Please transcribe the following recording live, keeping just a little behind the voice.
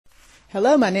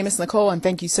Hello, my name is Nicholl, and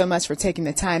thank you so much for taking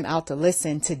the time out to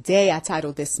listen. Today, I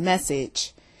titled this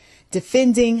message,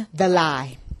 Defending the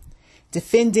Lie.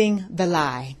 Defending the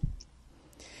Lie.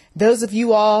 Those of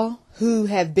you all who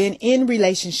have been in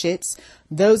relationships,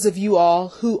 those of you all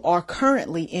who are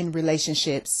currently in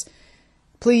relationships,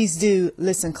 please do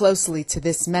listen closely to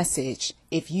this message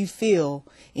if you feel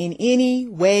in any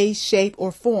way, shape,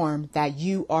 or form that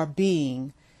you are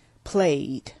being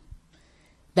played,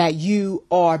 that you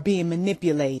are being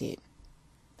manipulated,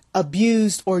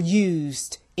 abused, or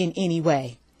used in any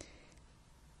way.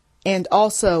 And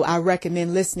also, I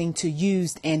recommend listening to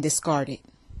Used and Discarded.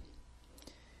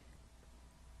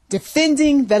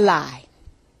 Defending the lie.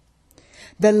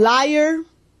 The liar,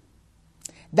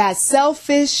 that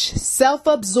selfish,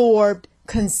 self-absorbed,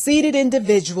 conceited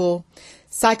individual,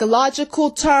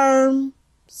 psychological terms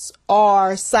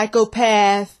are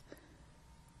psychopath,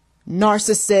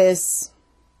 narcissist,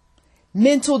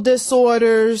 mental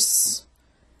disorders.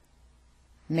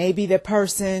 Maybe the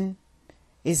person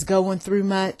is going through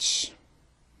much.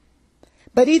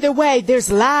 But either way,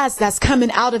 there's lies that's coming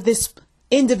out of this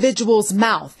individual's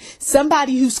mouth.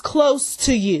 Somebody who's close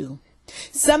to you.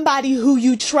 Somebody who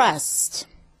you trust.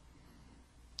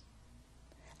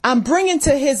 I'm bringing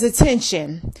to his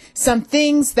attention some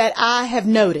things that I have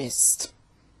noticed.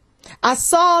 I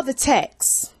saw the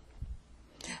text.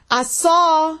 I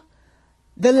saw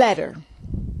the letter.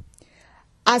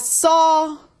 I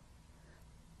saw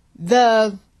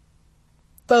the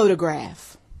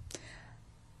photograph.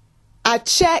 I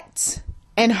checked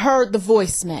and heard the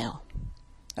voicemail.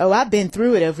 Oh, I've been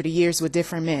through it over the years with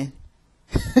different men.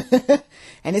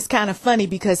 And it's kind of funny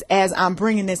because as I'm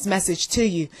bringing this message to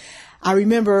you, I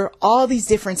remember all these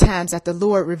different times that the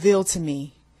Lord revealed to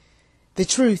me the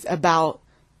truth about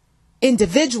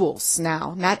individuals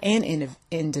now, not an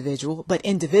individual, but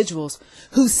individuals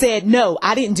who said, no,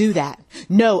 I didn't do that.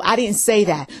 No, I didn't say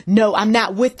that. No, I'm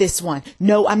not with this one.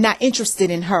 No, I'm not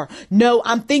interested in her. No,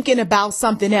 I'm thinking about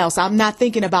something else. I'm not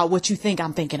thinking about what you think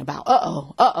I'm thinking about.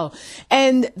 Uh-oh.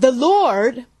 And the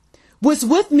Lord was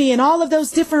with me in all of those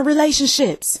different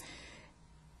relationships.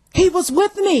 He was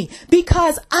with me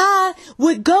because I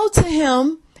would go to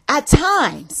him at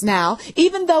times now,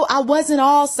 even though I wasn't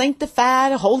all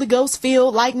sanctified, Holy Ghost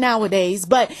filled like nowadays,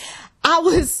 but I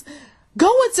was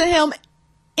going to him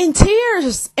in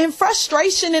tears and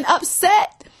frustration and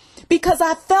upset because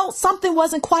I felt something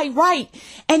wasn't quite right.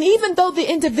 And even though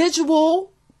the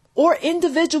individual or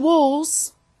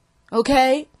individuals,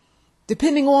 okay,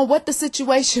 depending on what the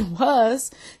situation was,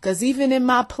 because even in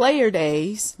my player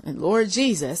days, and Lord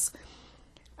Jesus,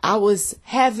 I was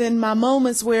having my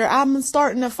moments where I'm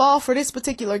starting to fall for this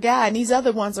particular guy and these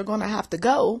other ones are going to have to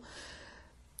go.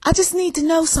 I just need to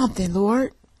know something,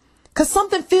 Lord, because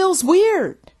something feels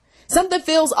weird. Something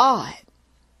feels odd.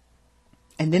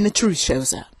 And then the truth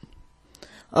shows up.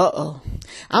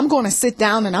 I'm going to sit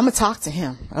down and I'm going to talk to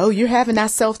him. Oh, you're having that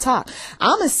self-talk.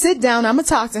 I'm going to sit down. I'm going to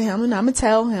talk to him and I'm going to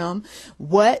tell him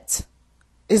what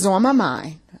is on my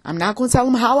mind. I'm not going to tell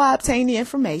him how I obtain the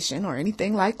information or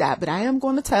anything like that, but I am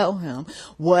going to tell him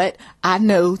what I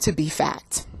know to be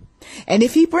fact. And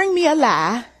if he bring me a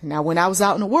lie, now when I was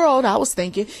out in the world, I was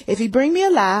thinking, if he bring me a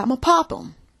lie, I'm going to pop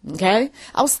him. Okay.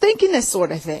 I was thinking this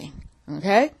sort of thing.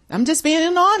 Okay. I'm just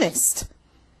being honest.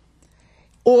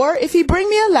 Or if he bring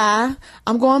me a lie,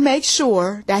 I'm going to make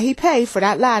sure that he pay for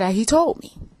that lie that he told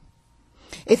me.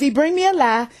 If he bring me a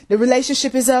lie, the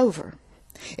relationship is over.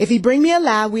 If he bring me a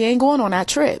lie, we ain't going on that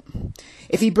trip.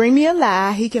 If he bring me a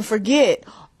lie, he can forget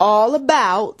all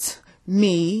about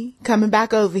me coming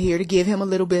back over here to give him a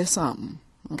little bit of something.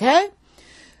 Okay?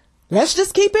 Let's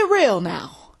just keep it real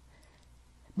now.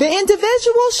 The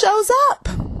individual shows up,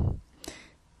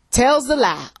 tells the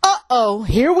lie.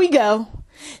 Here we go.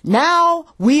 Now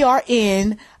we are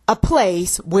in a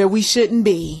place where we shouldn't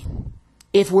be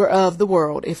if we're of the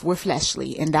world, if we're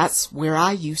fleshly. And that's where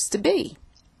I used to be.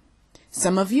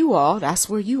 Some of you all, that's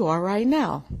where you are right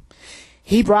now.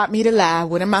 He brought me to lie.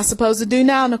 What am I supposed to do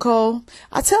now, Nicholl?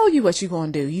 I tell you what you're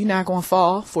going to do. You're not going to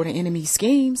fall for the enemy's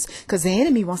schemes because the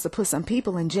enemy wants to put some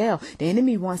people in jail. The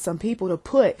enemy wants some people to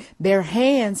put their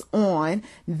hands on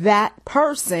that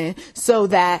person so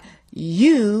that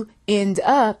you end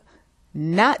up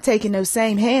not taking those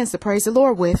same hands to praise the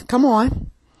Lord with. Come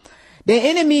on. The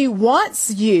enemy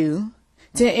wants you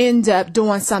to end up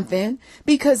doing something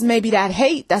because maybe that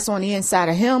hate that's on the inside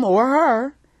of him or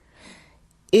her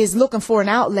is looking for an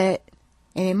outlet,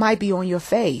 and it might be on your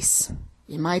face.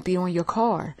 It might be on your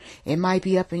car. It might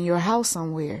be up in your house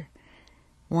somewhere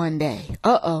one day.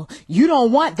 You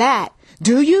don't want that,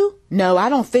 do you? No, I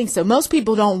don't think so. Most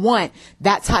people don't want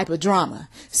that type of drama.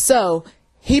 So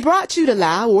He brought you to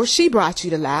lie, or she brought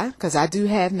you to lie, because I do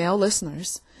have male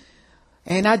listeners.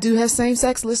 And I do have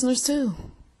same-sex listeners too.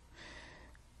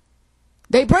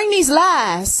 They bring these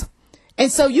lies.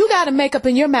 And so you got to make up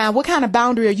in your mind, what kind of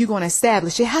boundary are you going to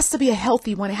establish? It has to be a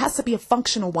healthy one. It has to be a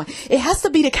functional one. It has to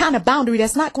be the kind of boundary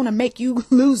that's not going to make you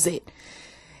lose it.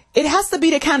 It has to be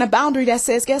the kind of boundary that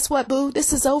says, guess what, boo?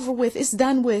 This is over with. It's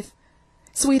done with.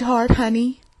 Sweetheart,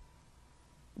 honey,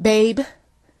 babe,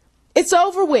 it's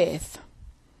over with.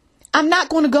 I'm not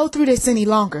going to go through this any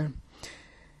longer.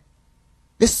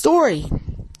 The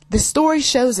story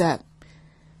shows up,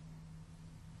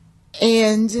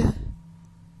 and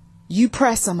you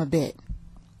press him a bit,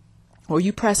 or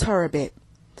you press her a bit.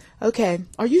 Okay.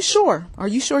 Are you sure? Are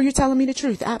you sure you're telling me the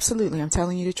truth? Absolutely. I'm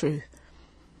telling you the truth.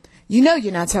 You know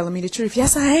you're not telling me the truth.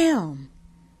 Yes, I am.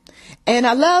 And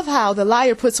I love how the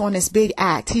liar puts on this big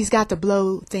act. He's got to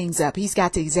blow things up. He's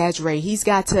got to exaggerate. He's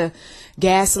got to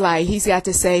gaslight. He's got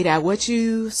to say that what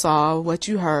you saw, what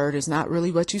you heard is not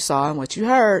really what you saw and what you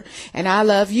heard. And I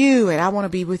love you and I want to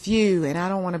be with you and I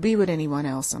don't want to be with anyone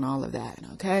else and all of that.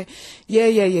 Okay.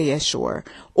 Yeah, sure.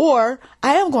 Or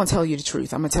I am going to tell you the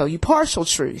truth. I'm going to tell you partial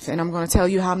truth, and I'm going to tell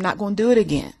you how I'm not going to do it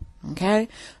again. Okay.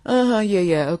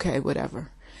 Yeah. Okay.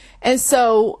 Whatever. And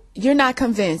so you're not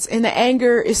convinced, and the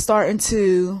anger is starting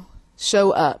to show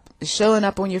up. It's showing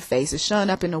up on your face. It's showing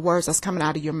up in the words that's coming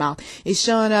out of your mouth. It's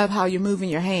showing up how you're moving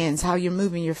your hands, how you're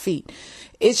moving your feet.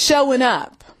 It's showing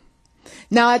up.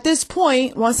 Now, at this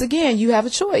point, once again, you have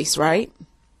a choice, right?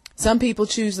 Some people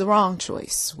choose the wrong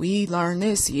choice. We learned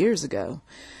this years ago.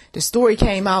 The story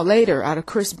came out later out of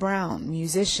Chris Brown,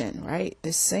 musician, right?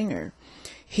 This singer.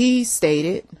 He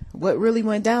stated what really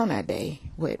went down that day.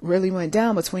 What really went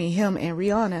down between him and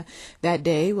Rihanna that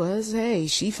day was, hey,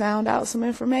 she found out some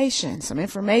information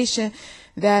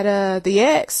that the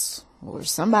ex or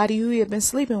somebody who he had been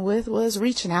sleeping with was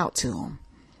reaching out to him.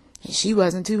 And she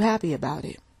wasn't too happy about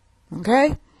it.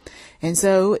 Okay? And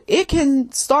so it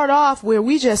can start off where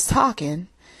we just talking,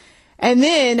 and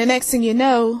then the next thing you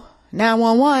know,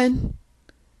 911,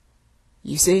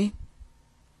 you see?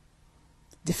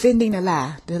 Defending a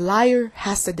lie. The liar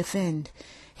has to defend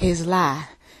his lie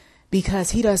because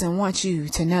he doesn't want you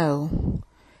to know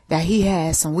that he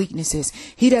has some weaknesses.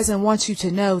 He doesn't want you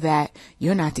to know that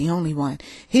you're not the only one.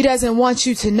 He doesn't want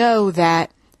you to know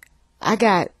that I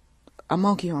got a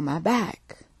monkey on my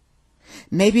back.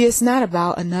 Maybe it's not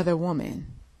about another woman.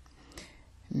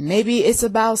 Maybe it's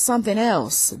about something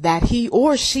else that he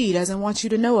or she doesn't want you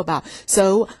to know about.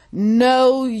 So,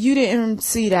 no, you didn't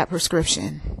see that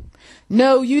prescription.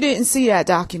 No, you didn't see that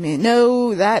document.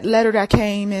 No, that letter that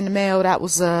came in the mail, that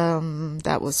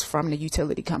was from the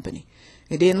utility company.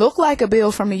 It didn't look like a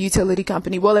bill from the utility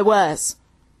company. Well, it was.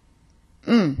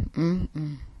 Defending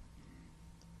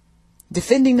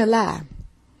the lie.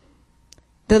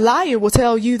 The liar will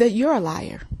tell you that you're a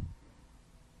liar.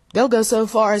 They'll go so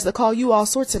far as to call you all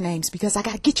sorts of names because I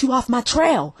got to get you off my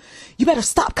trail. You better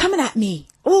stop coming at me.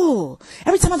 Ooh,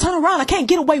 every time I turn around, I can't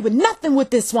get away with nothing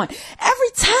with this one. Every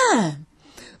time.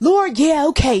 Lord, yeah,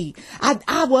 okay.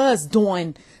 I was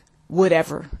doing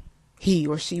whatever he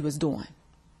or she was doing.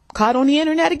 Caught on the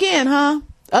internet again, huh?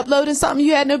 Uploading something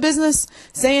you had no business,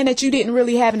 saying that you didn't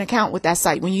really have an account with that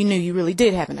site when you knew you really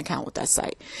did have an account with that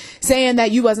site, saying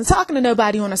that you wasn't talking to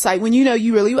nobody on the site when you know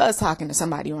you really was talking to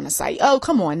somebody on the site. Oh,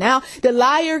 come on now. The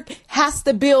liar has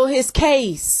to build his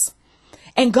case,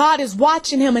 and God is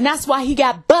watching him, and that's why he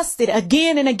got busted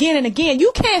again and again and again.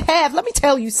 You can't have, let me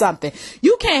tell you something.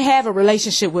 You can't have a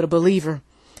relationship with a believer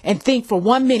and think for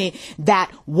 1 minute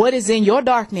that what is in your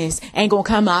darkness ain't gonna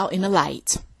come out in the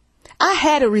light. I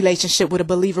had a relationship with a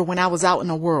believer when I was out in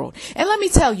the world. And let me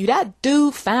tell you, that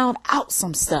dude found out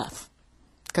some stuff.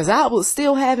 Because I was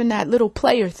still having that little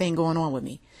player thing going on with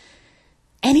me.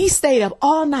 And he stayed up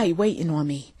all night waiting on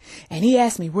me. And he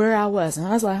asked me where I was. And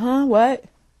I was like, huh, what?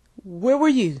 Where were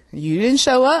you? You didn't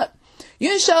show up. You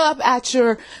didn't show up at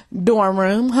your dorm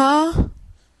room, huh?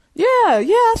 Yeah,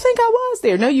 I think I was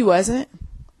there. No, you wasn't.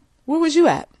 Where was you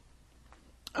at?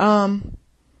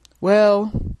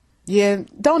 Well... yeah,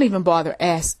 don't even bother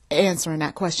answering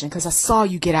that question because I saw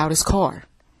you get out his car.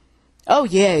 Oh,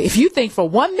 yeah. If you think for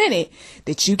 1 minute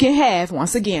that you can have,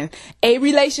 once again, a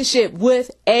relationship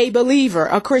with a believer,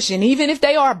 a Christian, even if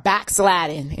they are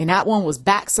backsliding, and that one was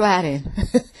backsliding,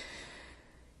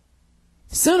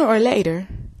 sooner or later,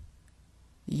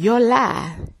 your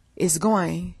lie is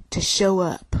going to show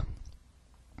up.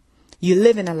 You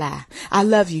live in a lie. I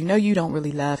love you. No, you don't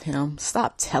really love him.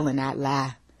 Stop telling that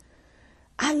lie.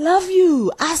 I love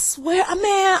you. I swear,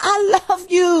 man, I love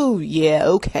you. Yeah,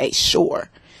 okay, sure.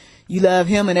 You love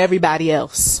him and everybody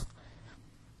else.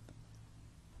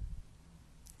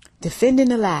 Defending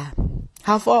the lie.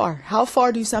 How far? How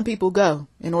far do some people go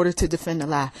in order to defend the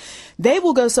lie? They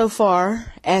will go so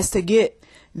far as to get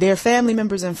their family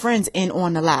members and friends in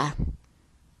on the lie.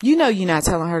 You know you're not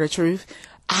telling her the truth.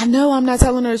 I know I'm not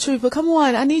telling her the truth, but come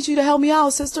on. I need you to help me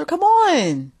out, sister. Come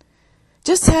on.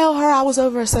 Just tell her I was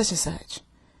over at such and such.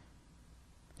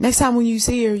 Next time when you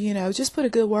see her, just put a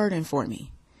good word in for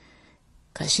me.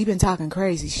 Because she been talking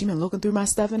crazy. She been looking through my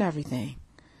stuff and everything.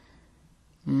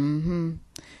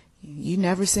 You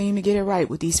never seem to get it right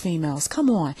with these females. Come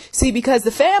on. See, because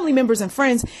the family members and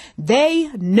friends, they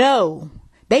know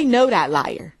that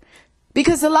liar.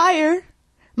 Because the liar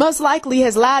most likely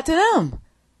has lied to them.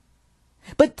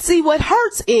 But see, what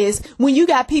hurts is when you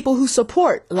got people who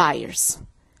support liars.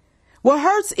 What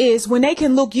hurts is when they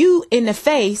can look you in the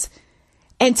face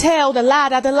and tell the lie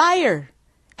that the liar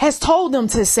has told them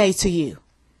to say to you.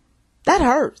 That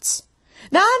hurts.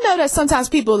 Now, I know that sometimes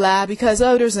people lie because,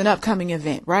 there's an upcoming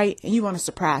event, right? And you want to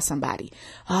surprise somebody.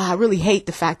 I really hate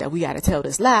the fact that we got to tell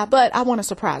this lie, but I want to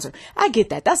surprise her. I get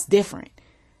that. That's different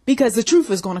because the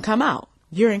truth is going to come out.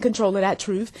 You're in control of that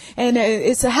truth. And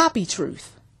it's a happy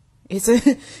truth. It's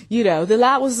the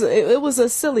lie was a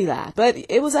silly lie, but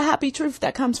it was a happy truth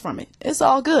that comes from it. It's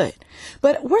all good.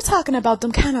 But we're talking about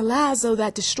them kind of lies, though,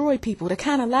 that destroy people, the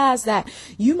kind of lies that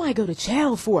you might go to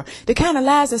jail for, the kind of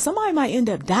lies that somebody might end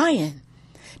up dying,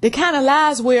 the kind of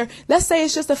lies where, let's say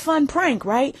it's just a fun prank,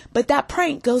 right? But that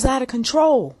prank goes out of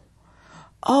control.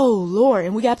 Oh, Lord.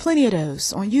 And we got plenty of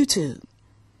those on YouTube.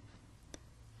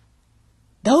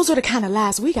 Those are the kind of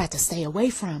lies we got to stay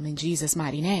away from in Jesus'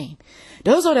 mighty name.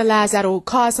 Those are the lies that will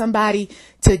cause somebody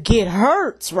to get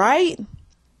hurt, right?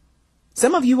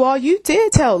 Some of you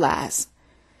did tell lies.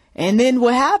 And then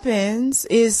what happens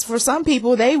is for some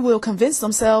people, they will convince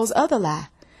themselves of the lie.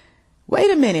 Wait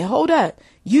a minute, hold up.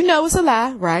 You know it's a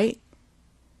lie, right?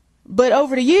 But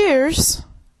over the years,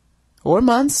 or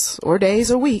months, or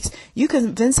days, or weeks, you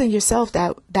convincing yourself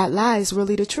that that lie is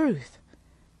really the truth.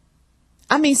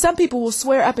 I mean, some people will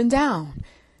swear up and down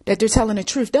that they're telling the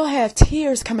truth. They'll have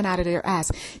tears coming out of their eyes.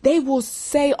 They will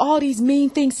say all these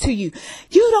mean things to you.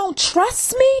 You don't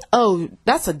trust me? Oh,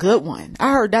 that's a good one.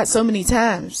 I heard that so many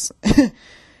times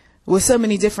with so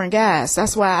many different guys.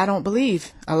 That's why I don't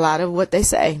believe a lot of what they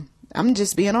say. I'm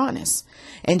just being honest.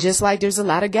 And just like there's a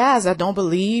lot of guys that don't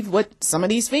believe what some of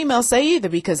these females say either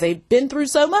because they've been through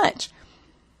so much.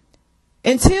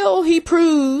 Until he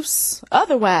proves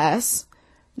otherwise,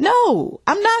 no,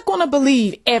 I'm not going to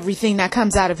believe everything that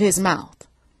comes out of his mouth.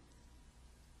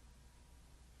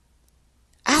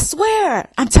 I swear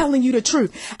I'm telling you the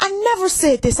truth. I never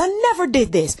said this. I never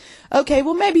did this. Okay,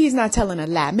 well, maybe he's not telling a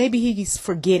lie. Maybe he's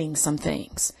forgetting some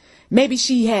things. Maybe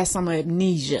she has some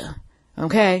amnesia.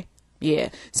 Okay. Yeah.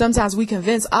 Sometimes we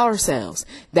convince ourselves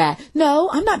that, no,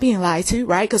 I'm not being lied to,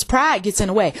 right? Because pride gets in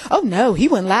the way. Oh, no, he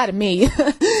wouldn't lie to me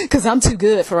because I'm too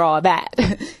good for all that.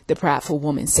 The prideful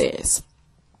woman says.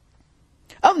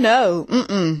 Oh, no.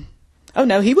 Oh,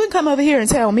 no, he wouldn't come over here and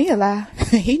tell me a lie.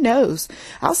 He knows.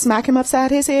 I'll smack him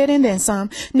upside his head and then some.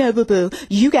 No, boo-boo,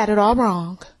 you got it all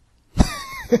wrong.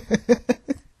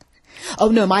 Oh,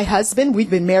 no, my husband, we've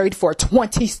been married for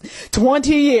 20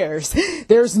 years.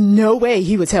 There's no way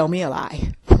he would tell me a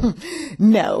lie.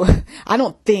 No, I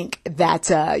don't think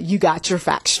that you got your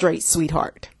facts straight,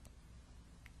 sweetheart.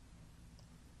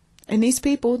 And these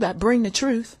people that bring the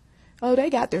truth, oh,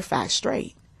 they got their facts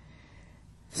straight.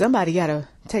 Somebody got to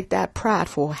take that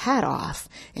prideful hat off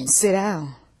and sit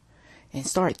down and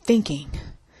start thinking.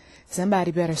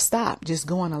 Somebody better stop just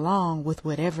going along with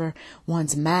whatever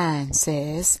one's mind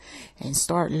says and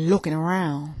start looking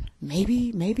around.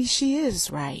 Maybe she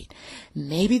is right.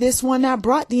 Maybe this one that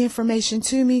brought the information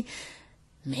to me,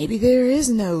 maybe there is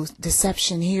no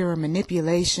deception here or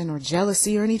manipulation or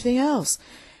jealousy or anything else.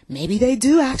 Maybe they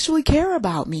do actually care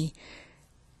about me.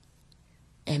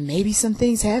 And maybe some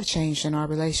things have changed in our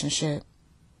relationship.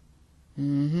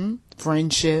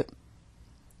 Friendship,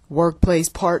 workplace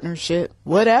partnership,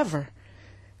 whatever.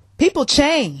 People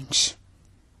change.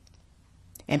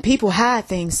 And people hide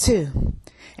things too.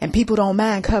 And people don't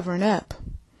mind covering up.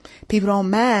 People don't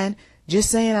mind just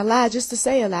saying a lie just to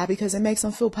say a lie because it makes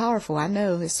them feel powerful. I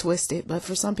know it's twisted, but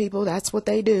for some people, that's what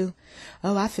they do.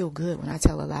 Oh, I feel good when I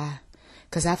tell a lie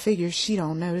because I figure she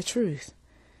don't know the truth.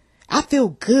 I feel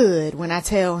good when I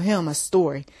tell him a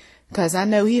story because I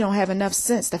know he don't have enough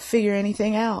sense to figure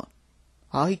anything out.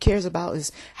 All he cares about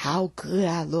is how good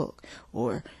I look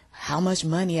or how much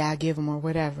money I give him or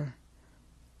whatever.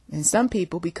 And some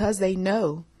people, because they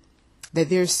know that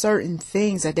there's certain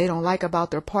things that they don't like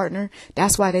about their partner,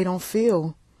 that's why they don't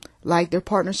feel like their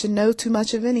partner should know too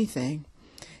much of anything.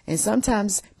 And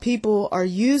sometimes people are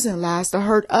using lies to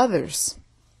hurt others.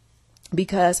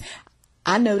 because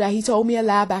I know that he told me a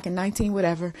lie back in 19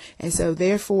 whatever. And so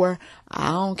therefore,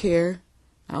 I don't care.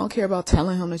 I don't care about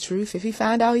telling him the truth. If he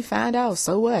find out, he find out.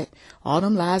 So what? All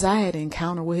them lies I had to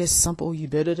encounter with his simple, you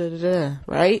da-da-da-da-da,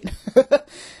 right?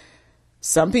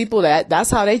 Some people,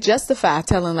 that's how they justify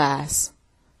telling lies.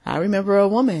 I remember a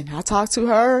woman, I talked to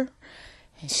her,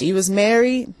 and she was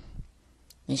married,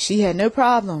 and she had no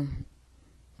problem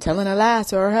telling a lie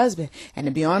to her husband. And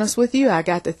to be honest with you, I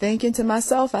got to thinking to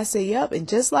myself, I said, yep, and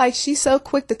just like she's so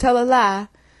quick to tell a lie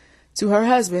to her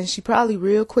husband, she probably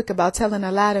real quick about telling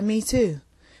a lie to me too.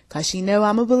 Because she know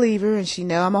I'm a believer, and she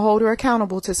know I'm going to hold her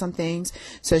accountable to some things.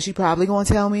 So she probably going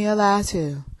to tell me a lie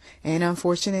too. And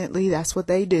unfortunately, that's what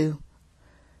they do.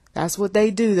 That's what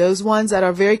they do. Those ones that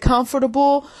are very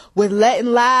comfortable with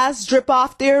letting lies drip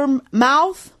off their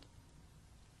mouth.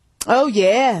 Oh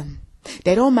yeah.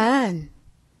 They don't mind.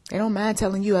 They don't mind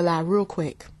telling you a lie real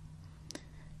quick.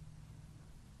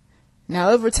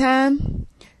 Now over time,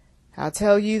 I'll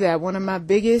tell you that one of my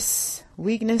biggest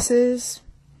weaknesses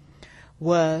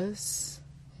was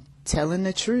telling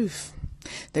the truth.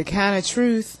 The kind of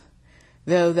truth,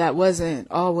 though, that wasn't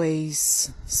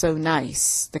always so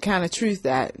nice. The kind of truth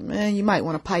that, man, you might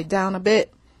want to pipe down a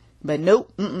bit. But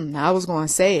nope, I was going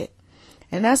to say it.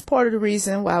 And that's part of the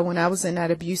reason why when I was in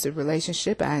that abusive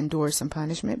relationship, I endured some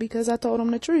punishment, because I told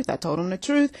him the truth. I told him the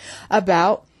truth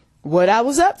about what I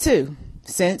was up to.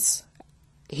 Since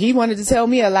he wanted to tell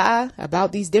me a lie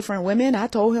about these different women, I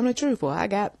told him the truth. Well, I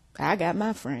got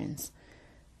my friends.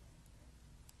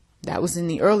 That was in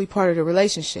the early part of the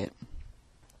relationship,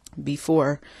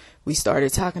 before we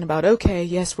started talking about, okay,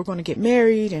 yes, we're going to get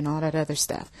married and all that other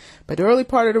stuff. But the early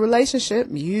part of the relationship,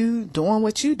 you doing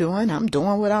what you doing, I'm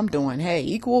doing what I'm doing. Hey,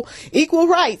 equal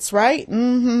rights, right?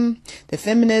 The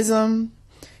feminism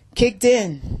kicked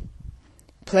in.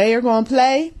 Player gonna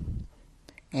play,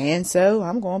 and so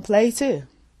I'm gonna play too.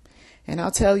 And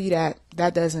I'll tell you that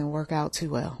doesn't work out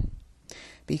too well,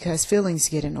 because feelings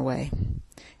get in the way.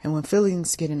 And when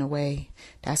feelings get in the way,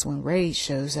 that's when rage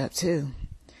shows up too.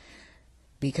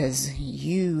 Because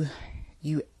you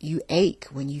ache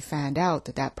when you find out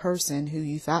that person who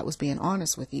you thought was being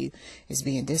honest with you is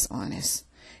being dishonest.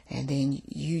 And then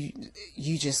you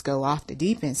just go off the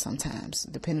deep end sometimes,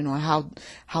 depending on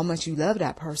how much you love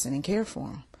that person and care for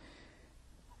them.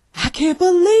 I can't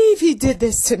believe he did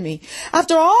this to me.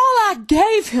 After all I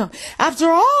gave him, after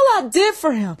all I did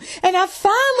for him, and I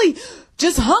finally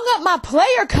just hung up my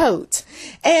player coat,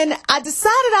 and I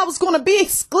decided I was going to be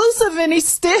exclusive, and he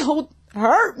still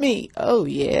hurt me. Oh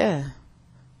yeah.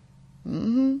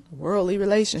 Worldly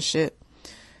relationship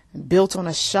built on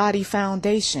a shoddy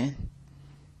foundation.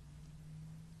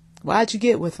 Why'd you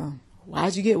get with him?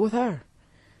 Why'd you get with her?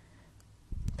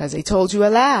 Because they told you a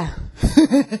lie.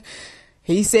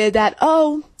 He said that,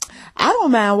 oh, I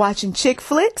don't mind watching chick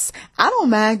flicks. I don't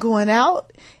mind going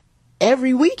out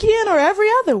every weekend or every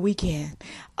other weekend.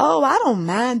 Oh, I don't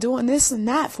mind doing this and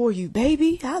that for you,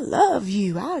 baby. I love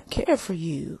you. I care for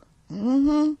you.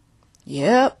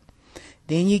 Yep.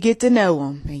 Then you get to know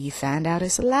him and you find out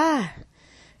it's a lie.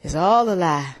 It's all a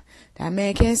lie. That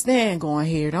man can't stand going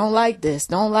here. Don't like this.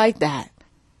 Don't like that.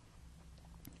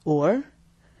 Or,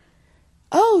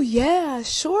 oh yeah,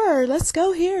 sure. Let's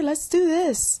go here. Let's do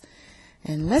this.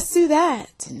 And let's do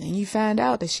that. And then you find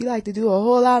out that she liked to do a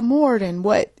whole lot more than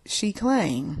what she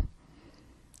claimed.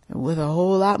 With a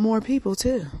whole lot more people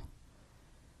too.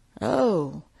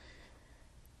 Oh.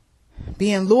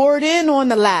 Being lured in on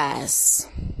the lies.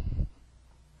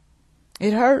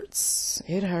 It hurts.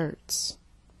 It hurts.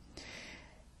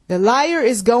 The liar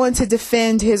is going to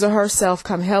defend his or herself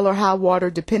come hell or high water,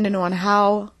 depending on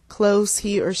how close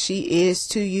he or she is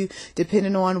to you,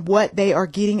 depending on what they are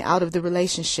getting out of the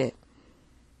relationship.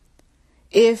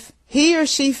 If he or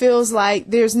she feels like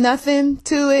there's nothing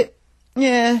to it,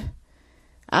 yeah,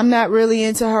 I'm not really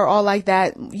into her all like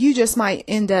that, you just might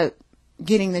end up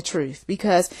getting the truth,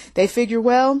 because they figure,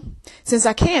 well, since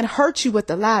I can't hurt you with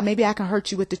the lie, maybe I can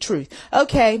hurt you with the truth.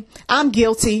 Okay, I'm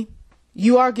guilty.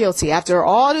 You are guilty. After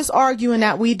all this arguing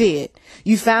that we did,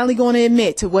 you finally going to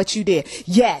admit to what you did.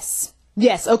 Yes.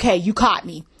 Okay. You caught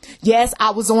me. Yes,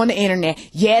 I was on the internet.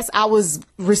 Yes, I was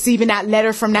receiving that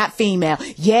letter from that female.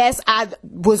 Yes, I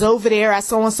was over there at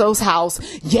so-and-so's house.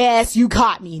 Yes, you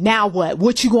caught me. Now what?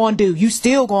 What you going to do? You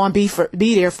still going to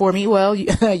be there for me? Well,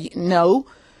 no.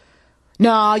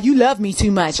 No, you love me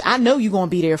too much. I know you're going to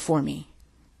be there for me.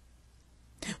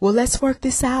 Well, let's work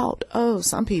this out. Oh,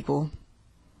 some people.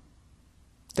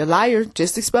 The liar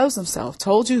just exposed himself,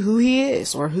 told you who he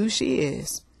is or who she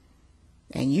is.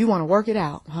 And you want to work it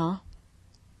out, huh?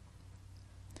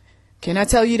 Can I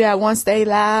tell you that once they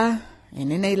lie And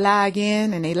then they lie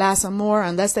again and they lie some more.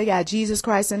 Unless they got Jesus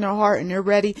Christ in their heart and they're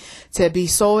ready to be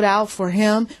sold out for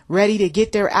him, ready to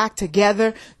get their act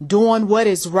together, doing what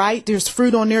is right. There's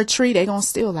fruit on their tree. They gonna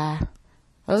still lie.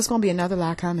 Oh, there's gonna be another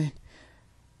lie coming.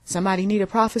 Somebody need a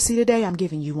prophecy today? I'm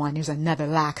giving you one. There's another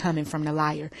lie coming from the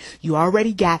liar. You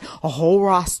already got a whole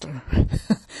roster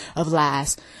of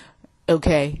lies.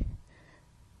 Okay.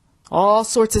 All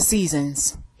sorts of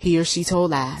seasons. He or she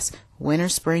told lies. Winter,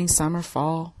 spring, summer,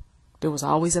 fall. There was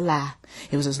always a lie.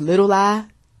 It was this little lie,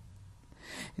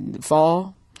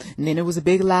 fall, and then it was a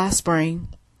big lie, spring.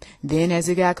 Then as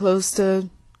it got close to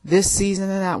this season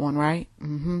and that one, right?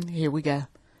 Here we go.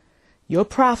 Your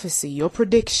prophecy, your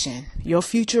prediction, your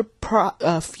future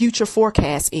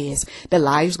forecast is the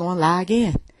liar's going to lie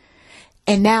again.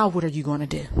 And now what are you going to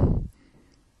do?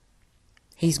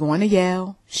 He's going to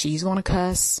yell. She's going to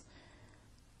cuss.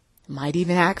 Might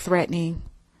even act threatening.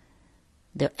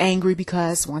 They're angry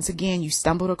because, once again, you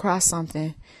stumbled across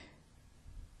something.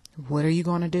 What are you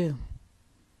going to do?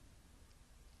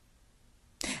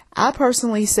 I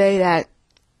personally say that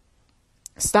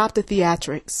stop the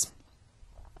theatrics.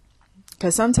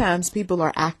 Because sometimes people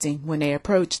are acting when they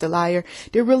approach the liar.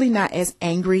 They're really not as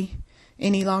angry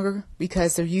any longer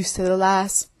because they're used to the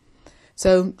lies.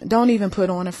 So don't even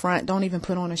put on a front. Don't even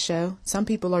put on a show. Some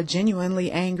people are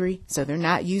genuinely angry, so they're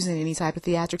not using any type of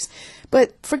theatrics.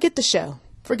 But forget the show.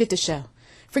 Forget the show.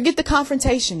 Forget the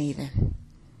confrontation even.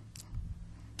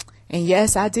 And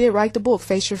yes, I did write the book,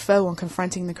 Face Your Foe, on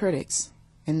confronting the critics.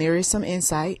 And there is some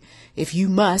insight. If you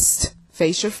must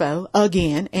face your foe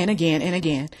again and again and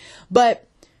again. But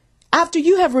after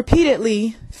you have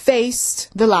repeatedly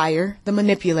faced the liar, the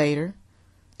manipulator,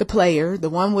 the player, the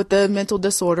one with the mental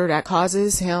disorder that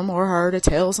causes him or her to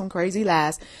tell some crazy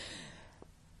lies,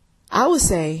 I would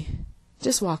say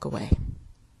just walk away.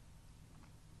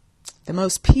 The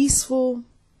most peaceful,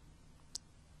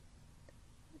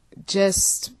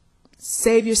 just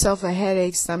save yourself a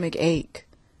headache, stomach ache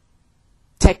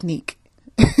technique,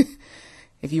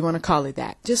 if you want to call it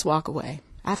that. Just walk away.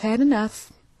 I've had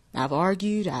enough. I've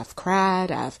argued. I've cried.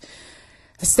 I've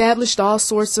established all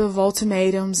sorts of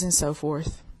ultimatums and so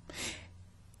forth.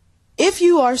 If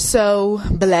you are so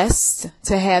blessed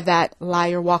to have that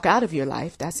liar walk out of your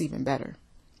life, that's even better.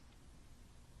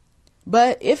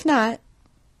 But if not,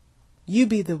 you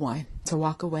be the one to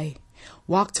walk away.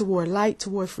 Walk toward light,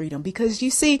 toward freedom. Because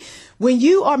you see, when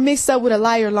you are mixed up with a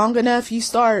liar long enough, you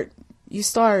start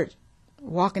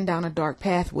walking down a dark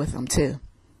path with them too.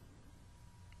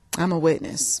 I'm a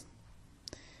witness.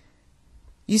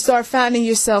 You start finding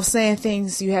yourself saying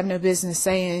things you have no business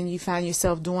saying. You find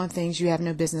yourself doing things you have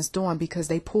no business doing because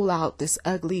they pull out this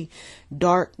ugly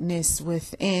darkness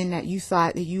within that you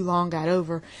thought that you long got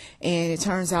over. And it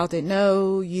turns out that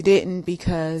no, you didn't,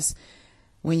 because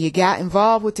when you got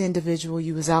involved with the individual,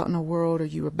 you was out in the world or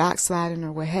you were backsliding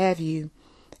or what have you.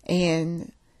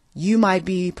 And you might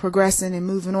be progressing and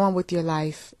moving on with your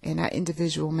life, and that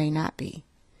individual may not be,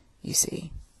 you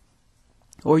see.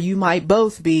 Or you might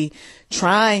both be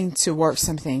trying to work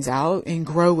some things out and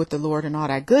grow with the Lord and all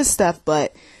that good stuff,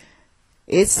 but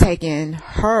it's taking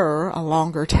her a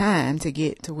longer time to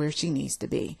get to where she needs to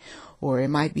be. Or it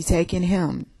might be taking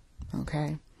him.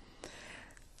 Okay.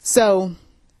 So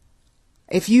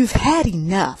if you've had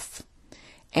enough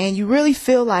and you really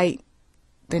feel like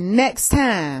the next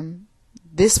time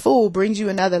this fool brings you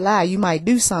another lie, you might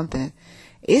do something.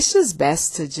 It's just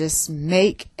best to just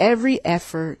make every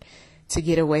effort to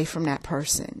get away from that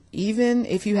person. Even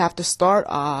if you have to start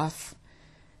off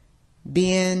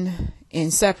being in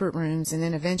separate rooms and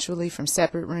then eventually from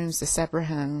separate rooms to separate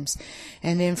homes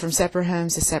and then from separate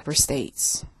homes to separate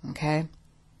states. Okay.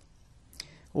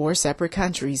 Or separate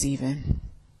countries even.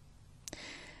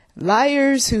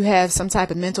 Liars who have some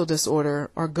type of mental disorder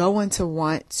are going to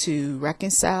want to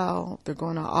reconcile. They're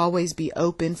going to always be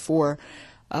open for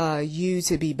you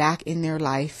to be back in their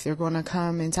life. They're going to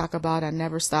come and talk about, I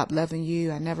never stopped loving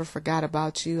you. I never forgot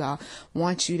about you. I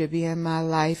want you to be in my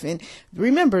life. And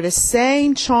remember, the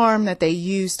same charm that they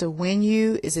use to win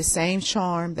you is the same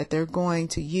charm that they're going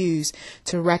to use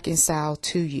to reconcile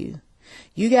to you.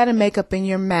 You got to make up in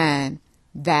your mind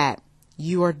that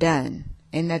you are done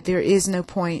and that there is no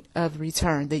point of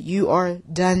return, that you are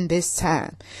done this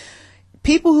time.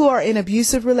 People who are in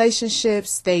abusive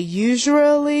relationships, they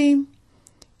usually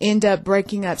end up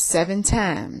breaking up 7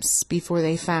 times before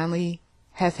they finally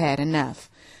have had enough.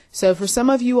 So for some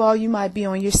of you all, you might be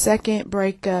on your 2nd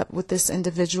breakup with this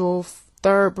individual,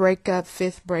 3rd breakup,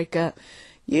 5th breakup.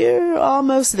 You're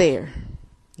almost there.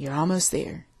 You're almost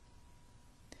there.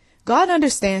 God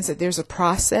understands that there's a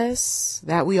process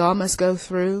that we all must go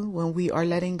through when we are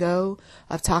letting go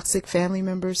of toxic family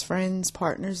members, friends,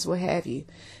 partners, what have you.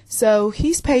 So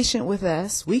he's patient with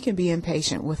us. We can be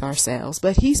impatient with ourselves,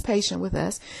 but he's patient with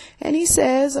us. And he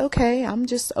says, okay, I'm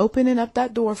just opening up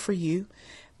that door for you.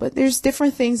 But there's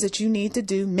different things that you need to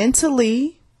do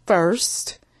mentally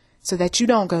first so that you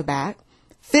don't go back.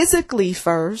 Physically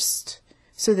first,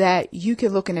 so that you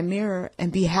can look in the mirror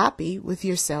and be happy with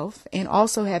yourself and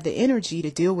also have the energy to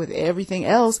deal with everything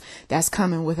else that's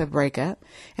coming with a breakup.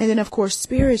 And then, of course,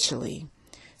 spiritually,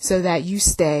 so that you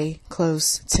stay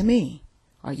close to me.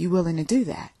 Are you willing to do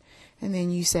that? And then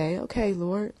you say, okay,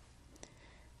 Lord,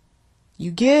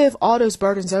 you give all those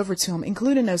burdens over to him,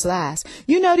 including those lies.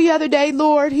 You know, the other day,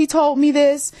 Lord, he told me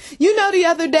this. You know, the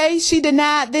other day she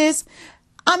denied this.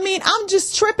 I mean, I'm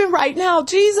just tripping right now.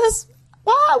 Jesus,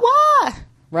 why?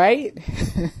 Right?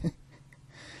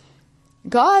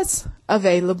 God's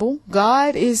available.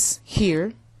 God is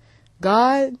here.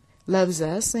 God loves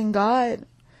us, and God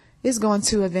is going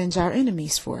to avenge our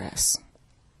enemies for us.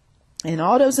 And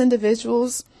all those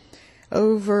individuals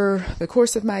over the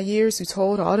course of my years who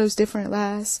told all those different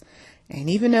lies, and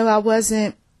even though I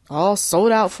wasn't all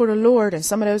sold out for the Lord in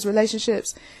some of those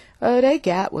relationships, they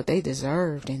got what they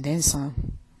deserved and then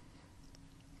some.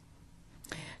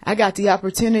 I got the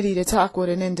opportunity to talk with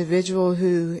an individual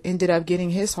who ended up getting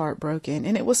his heart broken.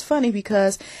 And it was funny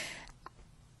because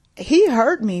he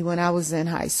hurt me when I was in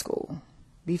high school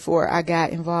before I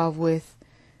got involved with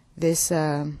this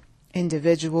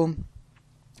individual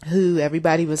who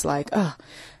everybody was like, oh,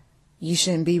 you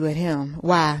shouldn't be with him.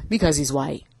 Why? Because he's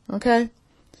white. Okay.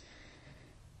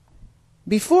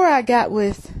 Before I got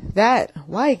with that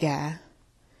white guy,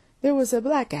 there was a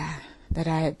black guy that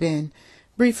I had been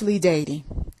briefly dating.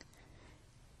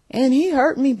 And he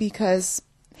hurt me because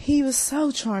he was so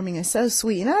charming and so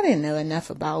sweet. And I didn't know enough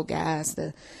about guys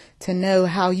to know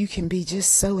how you can be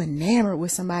just so enamored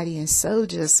with somebody and so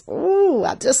just, oh,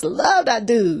 I just love that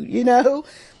dude, you know.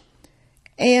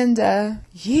 And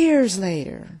years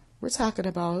later, we're talking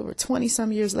about over 20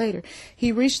 some years later,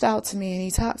 he reached out to me and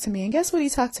he talked to me. And guess what he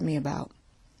talked to me about?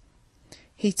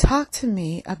 He talked to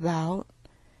me about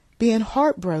being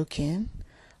heartbroken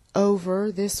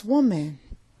over this woman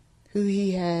who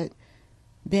he had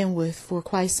been with for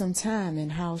quite some time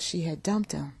and how she had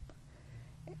dumped him.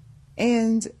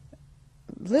 And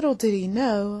little did he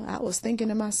know, I was thinking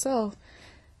to myself,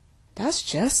 that's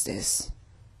justice.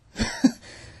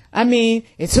 I mean,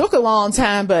 it took a long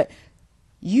time, but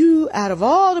you, out of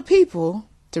all the people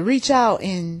to reach out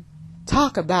and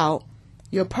talk about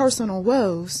your personal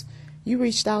woes, you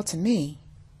reached out to me.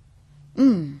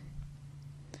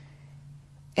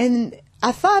 And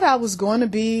I thought I was going to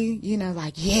be,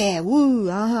 like, yeah, woo,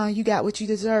 you got what you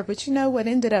deserve. But you know what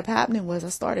ended up happening was I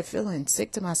started feeling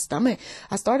sick to my stomach.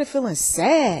 I started feeling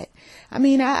sad. I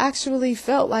mean, I actually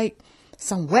felt like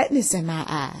some wetness in my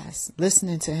eyes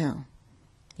listening to him.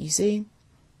 You see?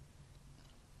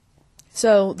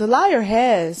 So the liar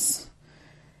has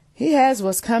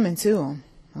what's coming to him.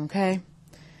 Okay?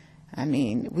 I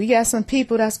mean, we got some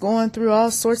people that's going through all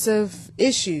sorts of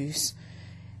issues.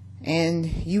 And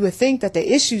you would think that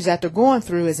the issues that they're going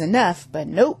through is enough, but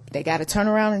nope, they got to turn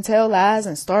around and tell lies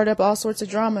and start up all sorts of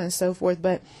drama and so forth.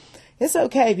 But it's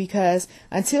okay, because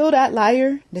until that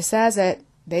liar decides that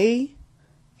he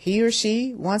or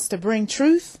she wants to bring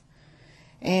truth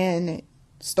and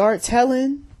start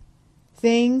telling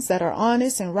things that are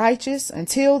honest and righteous,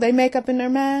 until they make up in their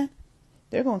mind,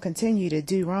 they're going to continue to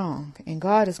do wrong, and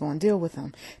God is going to deal with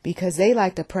them because they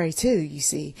like to pray too. You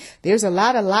see, there's a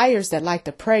lot of liars that like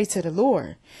to pray to the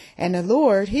Lord, and the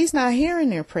Lord, he's not hearing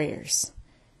their prayers.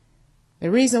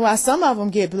 The reason why some of them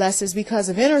get blessed is because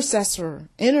of intercessors.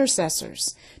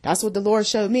 That's what the Lord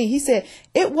showed me. He said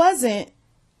it wasn't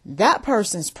that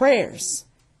person's prayers.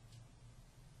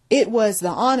 It was the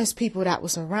honest people that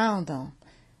was around them.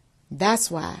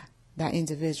 That's why that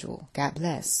individual got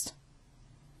blessed.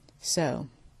 So,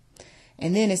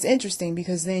 and then it's interesting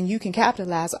because then you can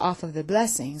capitalize off of the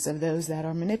blessings of those that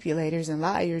are manipulators and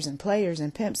liars and players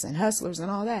and pimps and hustlers and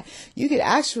all that. You could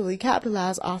actually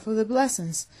capitalize off of the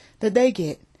blessings that they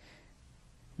get.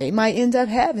 They might end up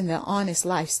having the honest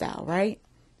lifestyle, right?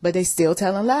 But they still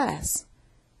telling lies.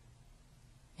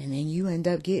 And then you end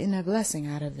up getting a blessing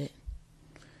out of it.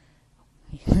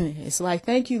 It's like,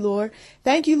 thank you, Lord.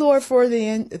 Thank you, Lord,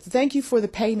 thank you for the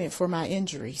payment for my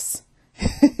injuries.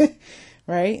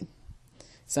 Right?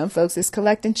 Some folks is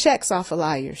collecting checks off of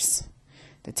liars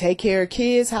to take care of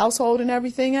kids, household, and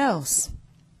everything else.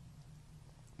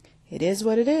 It is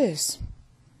what it is.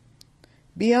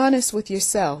 Be honest with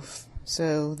yourself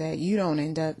so that you don't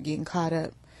end up getting caught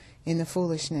up in the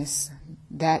foolishness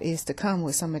that is to come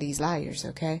with some of these liars,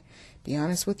 okay? Be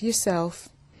honest with yourself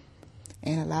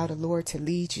and allow the Lord to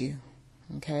lead you,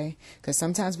 okay? Because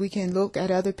sometimes we can look at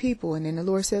other people and then the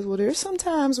Lord says, well, there's some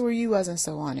times where you wasn't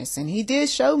so honest. And he did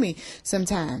show me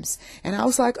sometimes. And I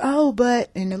was like, oh,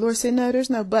 but, and the Lord said, no, there's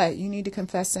no but. You need to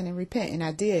confess sin and repent. And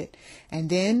I did. And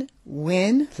then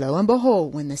when, lo and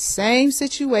behold, when the same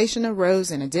situation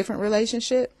arose in a different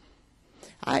relationship,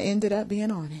 I ended up being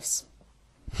honest.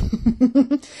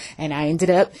 And I ended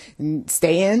up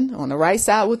staying on the right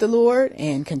side with the Lord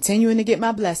and continuing to get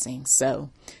my blessings. So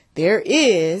there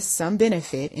is some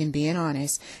benefit in being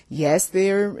honest. Yes,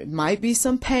 there might be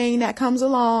some pain that comes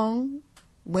along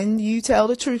when you tell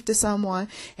the truth to someone.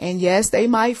 And yes, they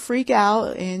might freak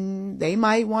out and they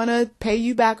might want to pay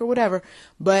you back or whatever.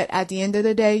 But at the end of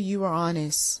the day, you are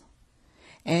honest.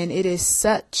 And it is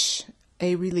such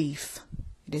a relief.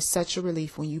 It is such a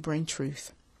relief when you bring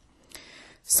truth.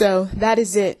 So that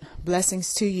is it.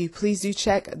 Blessings to you. Please do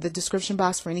check the description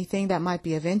box for anything that might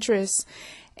be of interest.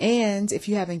 And if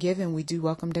you haven't given, we do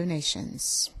welcome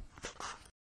donations.